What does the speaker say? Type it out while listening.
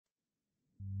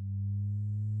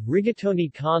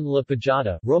Rigatoni con la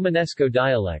pajata, Romanesco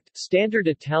dialect, standard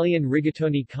Italian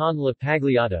rigatoni con la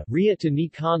pagliata,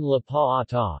 rigatoni con la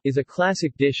pajata, is a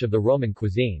classic dish of the Roman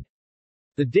cuisine.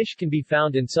 The dish can be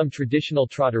found in some traditional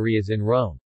trattorias in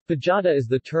Rome. Pajata is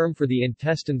the term for the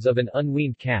intestines of an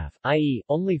unweaned calf, i.e.,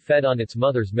 only fed on its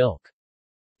mother's milk.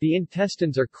 The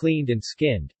intestines are cleaned and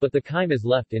skinned, but the chyme is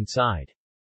left inside.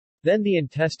 Then the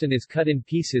intestine is cut in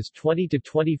pieces 20 to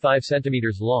 25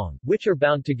 centimeters long, which are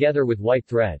bound together with white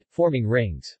thread, forming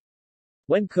rings.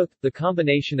 When cooked, the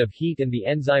combination of heat and the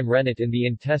enzyme rennet in the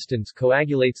intestines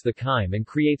coagulates the chyme and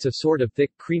creates a sort of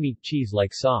thick, creamy,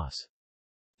 cheese-like sauce.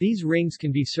 These rings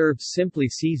can be served simply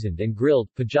seasoned and grilled,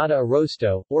 pajata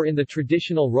arrosto, or in the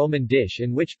traditional Roman dish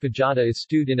in which pajata is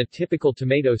stewed in a typical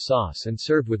tomato sauce and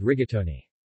served with rigatoni.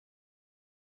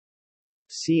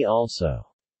 See also: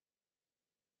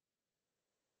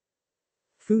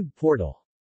 Food portal.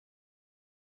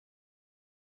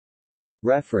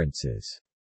 References.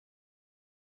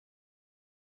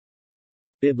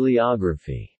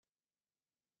 Bibliography.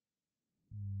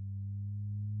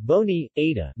 Boni,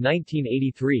 Ada,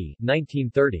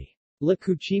 1983-1930. La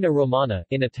Cucina Romana,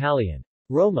 in Italian.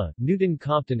 Roma, Newton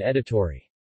Compton Editori.